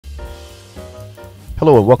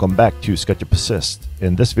Hello and welcome back to SketchUp Assist.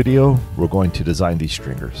 In this video, we're going to design these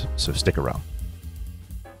stringers, so stick around.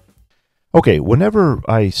 Okay, whenever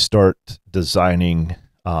I start designing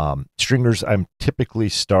stringers, I'm typically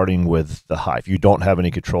starting with the height. If you don't have any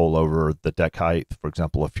control over the deck height, for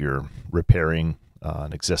example, if you're repairing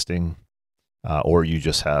an existing, or you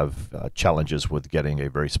just have challenges with getting a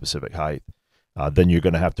very specific height, then you're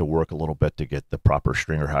going to have to work a little bit to get the proper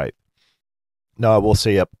stringer height. Now, I will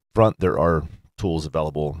say up front, there are tools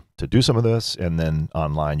available to do some of this, and then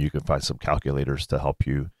online you can find some calculators to help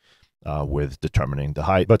you with determining the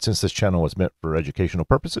height. But since this channel is meant for educational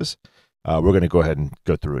purposes, we're going to go ahead and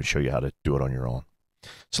go through and show you how to do it on your own.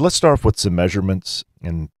 So let's start off with some measurements,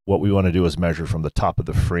 and what we want to do is measure from the top of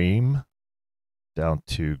the frame down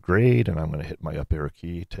to grade, and I'm going to hit my up arrow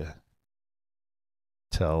key to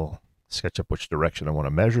tell SketchUp which direction I want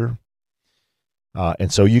to measure.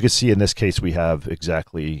 And so you can see in this case we have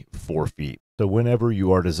exactly 4 feet. So whenever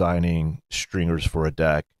you are designing stringers for a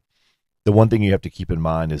deck, the one thing you have to keep in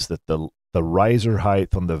mind is that the riser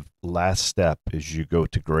height on the last step as you go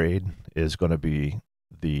to grade is going to be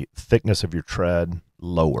the thickness of your tread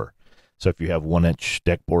lower. So if you have 1-inch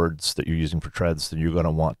deck boards that you're using for treads, then you're going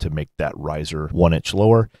to want to make that riser 1 inch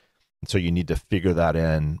lower. And so you need to figure that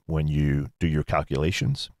in when you do your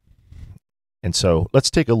calculations. And so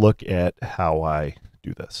let's take a look at how I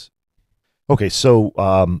do this. Okay, so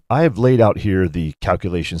I have laid out here the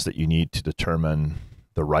calculations that you need to determine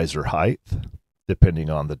the riser height, depending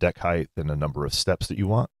on the deck height and the number of steps that you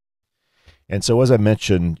want. And so as I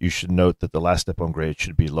mentioned, you should note that the last step on grade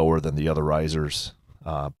should be lower than the other risers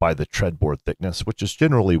by the tread board thickness, which is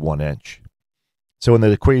generally 1 inch. So in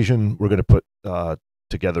the equation, we're going to put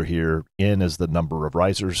together here, N is the number of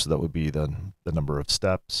risers, so that would be the number of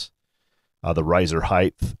steps. The riser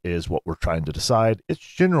height is what we're trying to decide. It's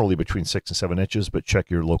generally between 6 and 7 inches, but check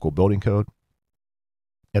your local building code.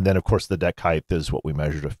 And then, of course, the deck height is what we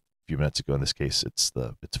measured a few minutes ago. In this case, it's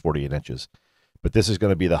 48 inches. But this is going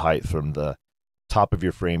to be the height from the top of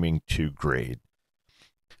your framing to grade.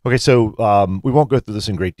 Okay, so we won't go through this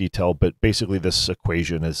in great detail, but basically this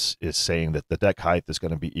equation is saying that the deck height is going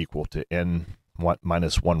to be equal to N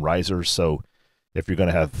minus 1 riser. So if you're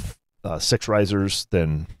going to have 6 risers,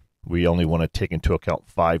 then we only want to take into account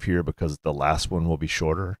 5 here because the last one will be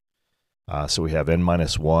shorter. So we have N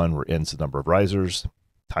minus 1, where N's the number of risers,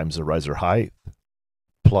 times the riser height,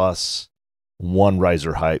 plus 1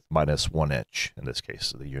 riser height minus 1 inch. In this case,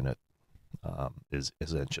 so the unit is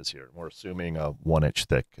inches here. We're assuming a 1 inch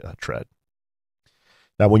thick tread.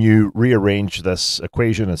 Now, when you rearrange this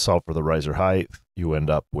equation and solve for the riser height, you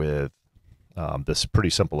end up with this pretty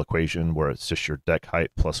simple equation where it's just your deck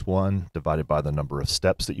height plus 1 divided by the number of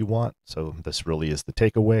steps that you want. So this really is the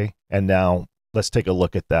takeaway. And now let's take a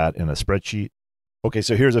look at that in a spreadsheet. Okay,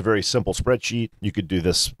 so here's a very simple spreadsheet. You could do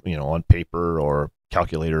this, on paper or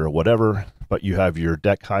calculator or whatever, but you have your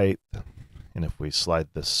deck height. And if we slide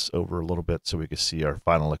this over a little bit so we can see our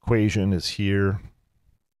final equation is here.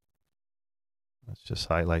 Let's just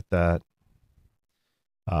highlight that.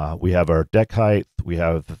 We have our deck height. We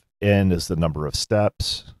have N is the number of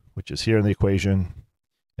steps, which is here in the equation.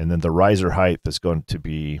 And then the riser height is going to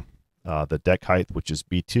be the deck height, which is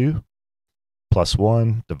B2, plus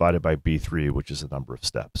 1 divided by B3, which is the number of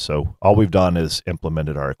steps. So all we've done is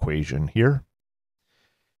implemented our equation here.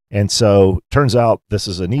 And so turns out this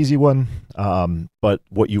is an easy one, but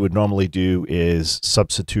what you would normally do is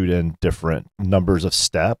substitute in different numbers of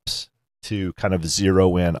steps to kind of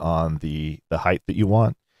zero in on the height that you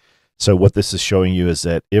want. So what this is showing you is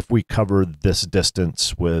that if we cover this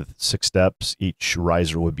distance with 6 steps, each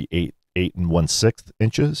riser would be 8 1/6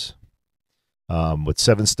 inches. With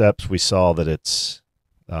 7 steps, we saw that it's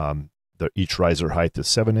each riser height is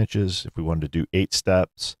 7 inches. If we wanted to do 8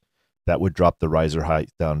 steps, that would drop the riser height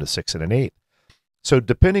down to 6 1/8. So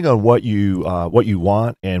depending on what you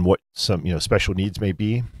want and what some special needs may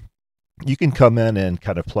be, you can come in and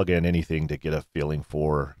kind of plug in anything to get a feeling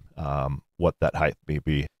for what that height may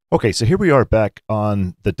be. Okay, so here we are back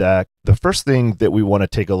on the deck. The first thing that we want to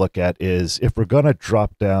take a look at is if we're going to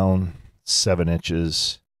drop down 7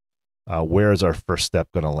 inches, where is our first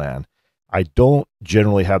step going to land? I don't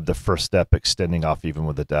generally have the first step extending off even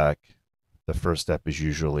with the deck. The first step is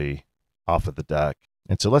usually off of the deck.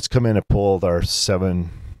 And so let's come in and pull our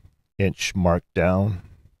 7-inch mark down.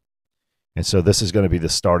 And so this is going to be the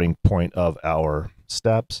starting point of our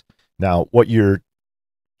steps. Now, what you're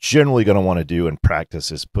generally going to want to do in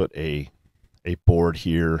practice is put a board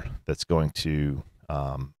here that's going to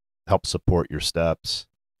help support your steps.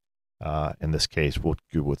 In this case, we'll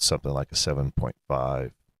go with something like a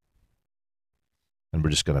 7.5. And we're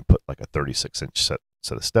just going to put like a 36-inch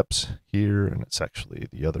set of steps here, and it's actually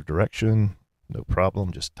the other direction. No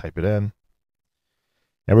problem, just type it in.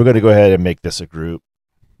 And we're going to go ahead and make this a group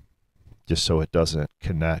just so it doesn't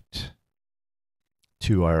connect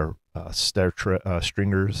to our stair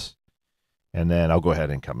stringers. And then I'll go ahead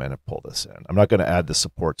and come in and pull this in. I'm not going to add the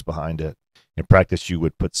supports behind it. In practice, you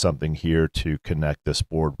would put something here to connect this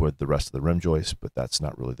board with the rest of the rim joist, but that's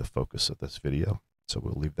not really the focus of this video. So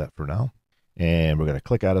we'll leave that for now. And we're going to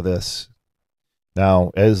click out of this.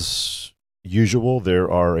 Now, as usual,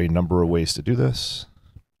 there are a number of ways to do this.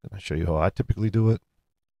 I'm going to show you how I typically do it.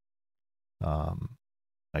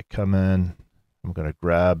 I come in, I'm going to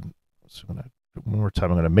grab, one more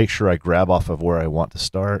time, I'm going to make sure I grab off of where I want to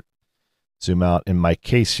start. Zoom out. In my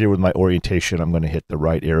case here with my orientation, I'm going to hit the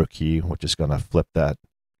right arrow key, which is going to flip that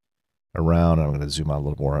around. I'm going to zoom out a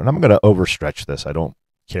little more. And I'm going to overstretch this. I don't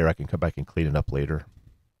care. I can come back and clean it up later.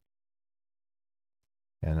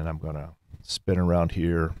 And then I'm going to spin around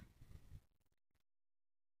here.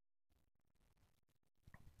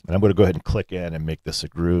 And I'm going to go ahead and click in and make this a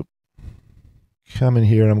group. Come in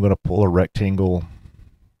here and I'm going to pull a rectangle.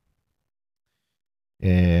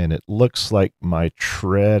 And it looks like my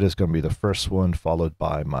tread is going to be the first one, followed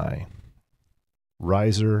by my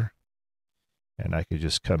riser. And I could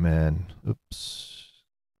just come in, oops.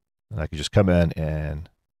 And I could just come in and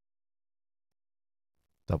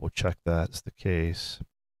double check that's the case.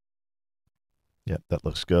 Yep, that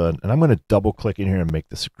looks good. And I'm going to double click in here and make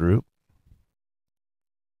this a group.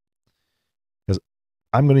 Because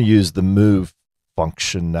I'm going to use the move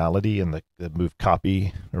functionality and the move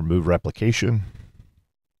copy or move replication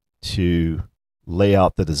to lay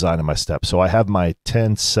out the design of my steps. So I have my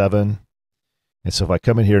 10, 7. And so if I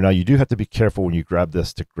come in here, now you do have to be careful when you grab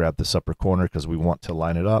this to grab this upper corner because we want to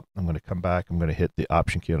line it up. I'm going to come back. I'm going to hit the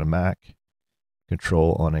Option key on a Mac,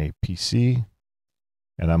 Control on a PC,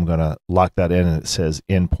 and I'm going to lock that in and it says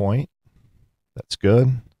endpoint. That's good.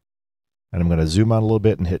 And I'm going to zoom out a little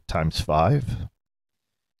bit and hit ×5.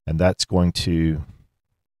 And that's going to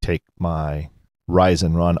take my rise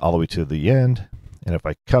and run all the way to the end. And if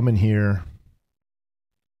I come in here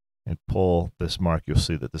and pull this mark, you'll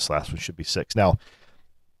see that this last one should be 6. Now,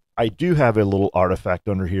 I do have a little artifact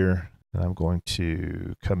under here. And I'm going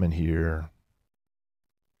to come in here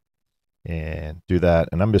and do that.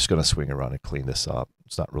 And I'm just going to swing around and clean this up.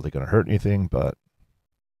 It's not really going to hurt anything, but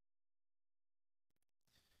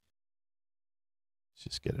let's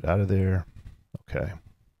just get it out of there. Okay.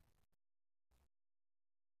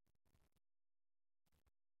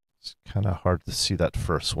 It's kind of hard to see that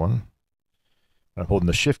first one. I'm holding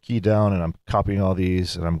the Shift key down and I'm copying all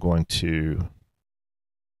these and I'm going to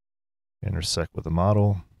intersect with the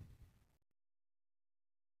model.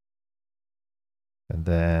 And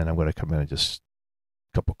then I'm going to come in and just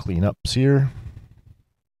a couple cleanups here.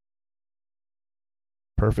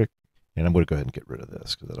 Perfect. And I'm going to go ahead and get rid of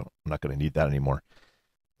this because I'm not going to need that anymore.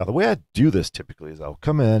 Now the way I do this typically is I'll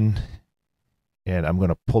come in and I'm going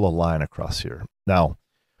to pull a line across here. Now,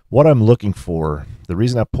 what I'm looking for, the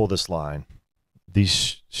reason I pull this line,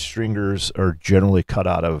 these stringers are generally cut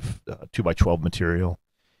out of 2x12 material.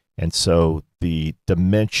 And so the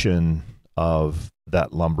dimension of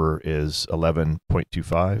that lumber is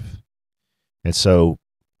 11.25. And so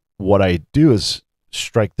what I do is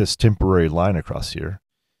strike this temporary line across here.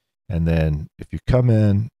 And then if you come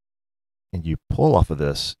in and you pull off of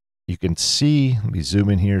this, you can see, let me zoom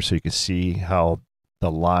in here so you can see how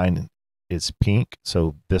the line is pink.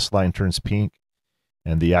 So this line turns pink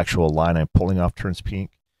and the actual line I'm pulling off turns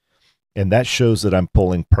pink. And that shows that I'm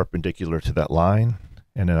pulling perpendicular to that line.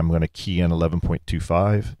 And then I'm going to key in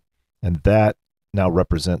 11.25. And that now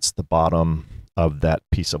represents the bottom of that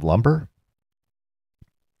piece of lumber.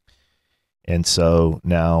 And so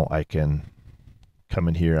now I can come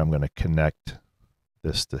in here. I'm going to connect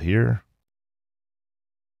this to here.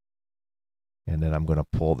 And then I'm going to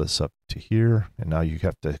pull this up to here. And now you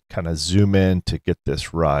have to kind of zoom in to get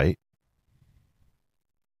this right.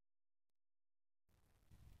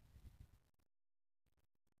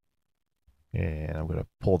 And I'm going to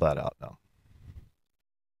pull that out now.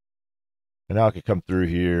 And now I can come through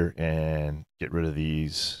here and get rid of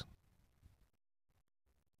these.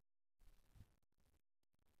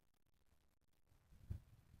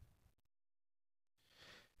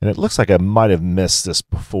 And it looks like I might have missed this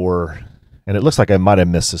before.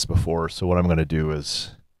 So what I'm going to do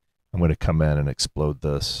is I'm going to come in and explode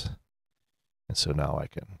this. And so now I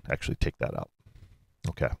can actually take that out.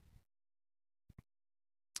 Okay.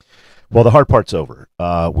 Well, the hard part's over.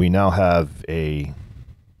 We now have a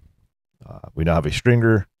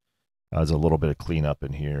stringer. There's a little bit of cleanup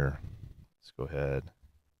in here. Let's go ahead.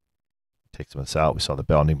 Take some of this out. We saw the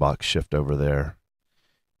bounding box shift over there.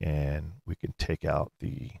 and we can take out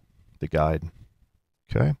the guide.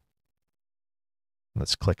 Okay.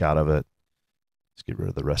 Let's click out of it. Let's get rid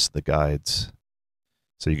of the rest of the guides.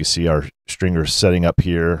 So you can see our stringer setting up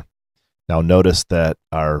here. Now notice that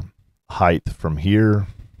our height from here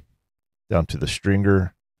down to the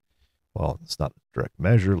stringer, well, it's not a direct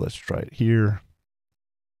measure. Let's try it here.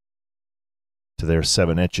 To there,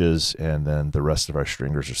 7 inches, and then the rest of our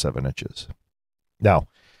stringers are 7 inches. Now,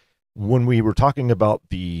 when we were talking about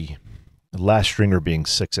the last stringer being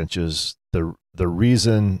 6 inches, the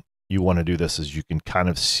reason you want to do this is you can kind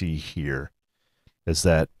of see here is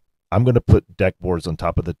that I'm going to put deck boards on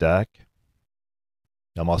top of the deck.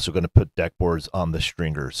 I'm also going to put deck boards on the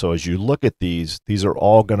stringer. So as you look at these are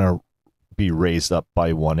all going to be raised up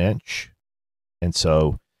by 1 inch. And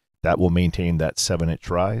so that will maintain that 7-inch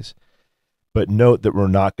rise. But note that we're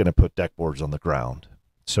not going to put deck boards on the ground.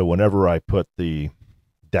 So whenever I put the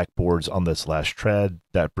deck boards on this last tread,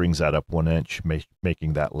 that brings that up 1 inch,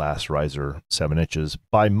 making that last riser 7 inches.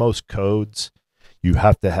 By most codes, you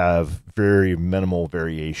have to have very minimal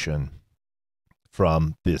variation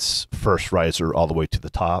from this first riser all the way to the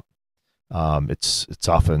top. It's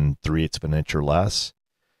often 3/8 of an inch or less.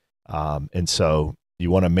 And so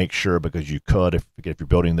you want to make sure, because you could, if you're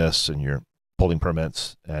building this and you're pulling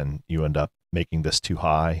permits and you end up making this too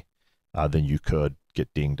high, then you could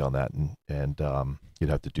get dinged on that, and you'd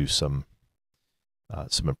have to do some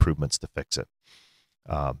improvements to fix it.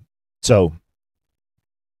 So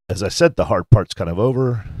as I said, the hard part's kind of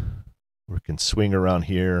over. We can swing around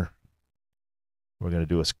here. What we're going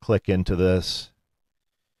to do is click into this.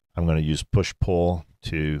 I'm going to use push-pull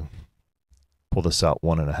to pull this out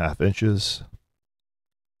 1.5 inches.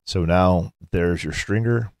 So now there's your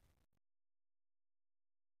stringer.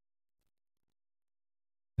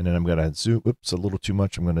 And then I'm going to zoom, oops, a little too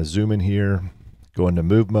much. I'm going to zoom in here, go into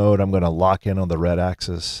move mode. I'm going to lock in on the red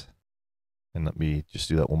axis. And let me just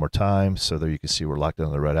do that one more time. So there you can see we're locked in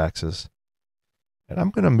on the red axis. And I'm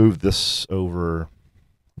going to move this over,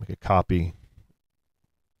 make a copy.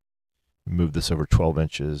 Move this over 12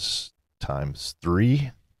 inches times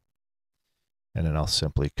 3. And then I'll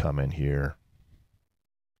simply come in here,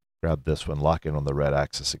 grab this one, lock in on the red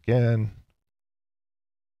axis again,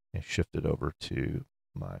 and shift it over to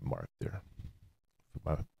my mark there,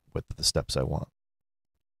 my width of the steps I want.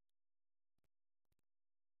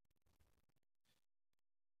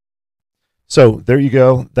 So there you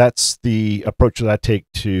go. That's the approach that I take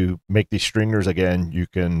to make these stringers. Again, you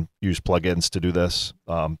can use plugins to do this,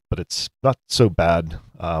 but it's not so bad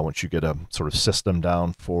once you get a sort of system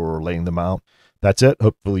down for laying them out. That's it.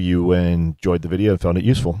 Hopefully you enjoyed the video and found it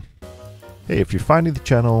useful. Hey, if you're finding the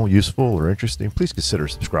channel useful or interesting, please consider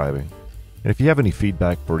subscribing. And if you have any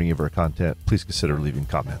feedback for any of our content, please consider leaving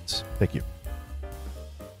comments. Thank you.